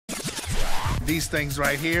These things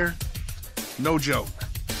right here, no joke.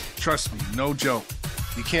 Trust me, no joke.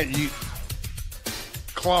 You can't use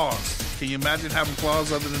claws. Can you imagine having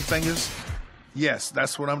claws other than fingers? Yes,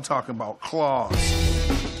 that's what I'm talking about, claws.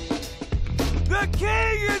 The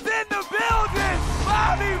king is in the building!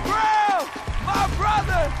 Bobby Brown, my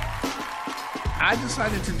brother! I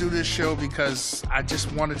decided to do this show because I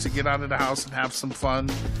just wanted to get out of the house and have some fun,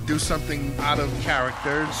 do something out of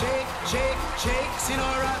character. Shake, shake, shake,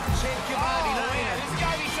 Sinora, shake your body like this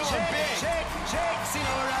guy be so big. Shake, shake,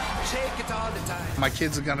 Sinora, shake it all the time. My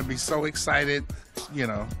kids are gonna be so excited, you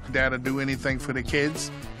know, Dad will do anything for the kids,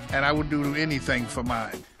 and I would do anything for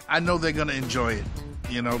mine. I know they're gonna enjoy it,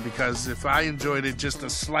 you know, because if I enjoyed it just a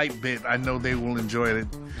slight bit, I know they will enjoy it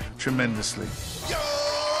tremendously. Yo!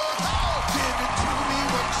 Give it to me,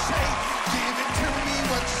 what you say. Give it to me,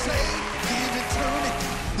 what you say. Give it to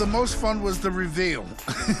me. The most fun was the reveal.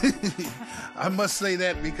 I must say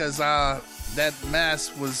that because that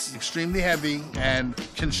mask was extremely heavy and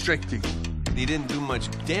constricting. He didn't do much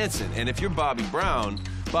dancing, and if you're Bobby Brown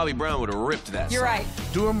would have ripped that You're song. right.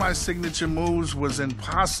 Doing my signature moves was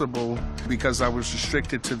impossible because I was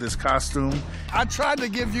restricted to this costume. I tried to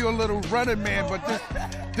give you a little running man, but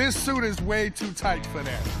this suit is way too tight for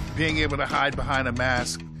that. Being able to hide behind a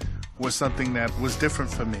mask was something that was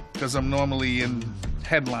different for me because I'm normally in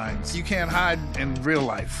headlines. You can't hide in real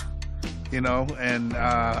life, you know, and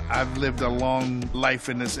I've lived a long life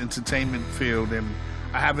in this entertainment field and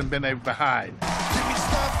I haven't been able to hide. Give me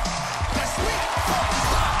stuff that's sweet.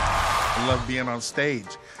 I love being on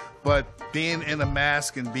stage, but being in a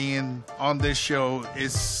mask and being on this show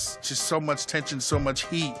is just so much tension, so much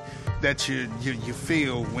heat that you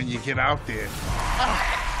feel when you get out there.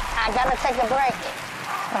 I gotta take a break.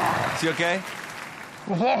 Is he okay?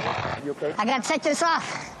 Yeah. You okay? I gotta take this off.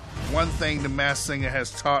 One thing the Masked Singer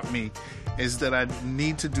has taught me is that I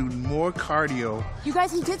need to do more cardio. You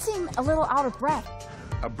guys, he did seem a little out of breath.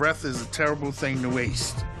 A breath is a terrible thing to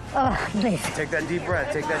waste. Oh, please. Take that deep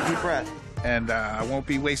breath. Take that deep breath. And I won't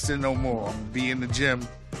be wasting no more. I'm gonna be in the gym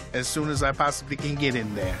as soon as I possibly can get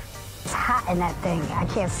in there. It's hot in that thing. I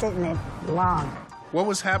can't sit in it long. What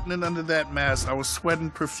was happening under that mask? I was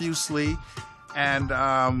sweating profusely, and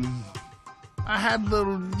I had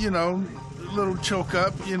little choke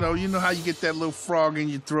up. You know how you get that little frog in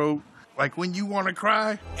your throat, like when you want to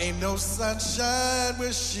cry. Ain't no sunshine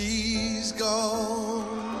where she's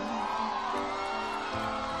gone.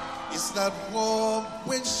 It's not warm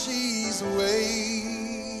when she's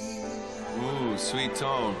away. Ooh, sweet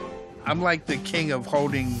tone. I'm like the king of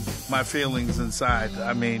holding my feelings inside.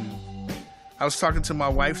 I mean, I was talking to my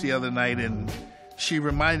wife the other night, and she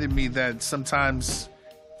reminded me that sometimes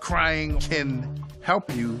crying can help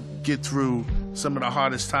you get through some of the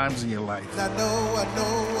hardest times in your life. I know, I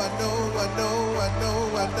know, I know, I know, I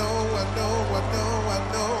know, I know, I know, I know, I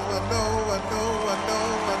know, I know, I know, I know,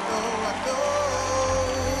 I know, I know.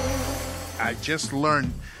 I just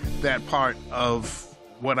learned that part of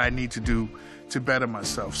what I need to do to better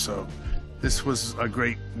myself. So this was a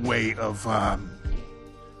great way of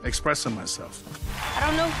expressing myself. I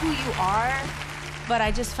don't know who you are, but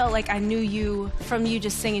I just felt like I knew you from you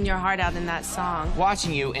just singing your heart out in that song.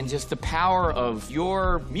 Watching you and just the power of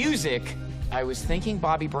your music, I was thinking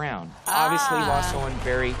Bobby Brown. Obviously, lost someone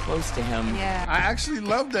very close to him. Yeah. I actually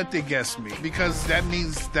love that they guessed me because that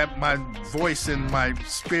means that my voice and my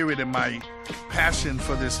spirit and my passion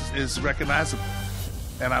for this is recognizable.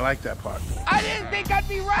 And I like that part. I didn't think I'd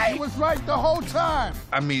be right. It was right the whole time.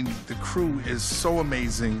 I mean, the crew is so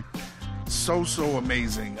amazing. So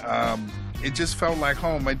amazing. It just felt like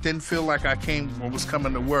home. It didn't feel like I came or was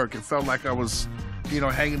coming to work. It felt like I was,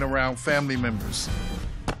 hanging around family members.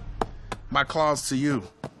 My claws to you.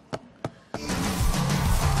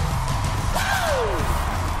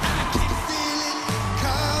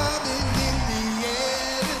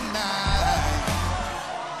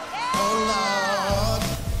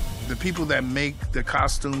 The people that make the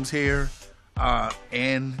costumes here are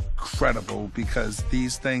incredible because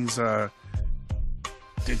these things they're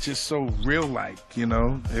just so real-like,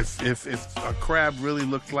 If a crab really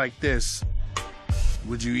looked like this,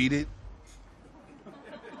 would you eat it?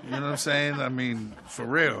 You know what I'm saying? I mean, for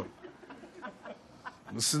real.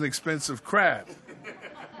 It's an expensive crab.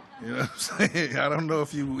 You know what I'm saying? I don't know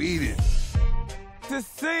if you will eat it. To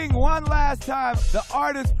sing one last time, the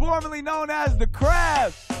artist formerly known as The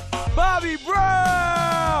Crab, Bobby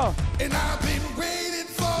Brown! And I've been waiting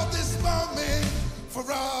for this moment for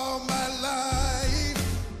all my life.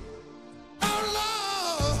 Oh,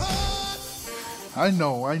 Lord. I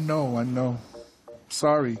know.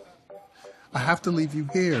 Sorry. I have to leave you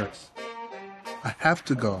here. I have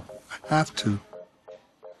to go. I have to.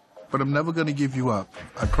 but I'm never gonna give you up.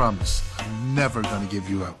 I promise. I'm never gonna give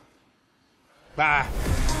you up. Bye.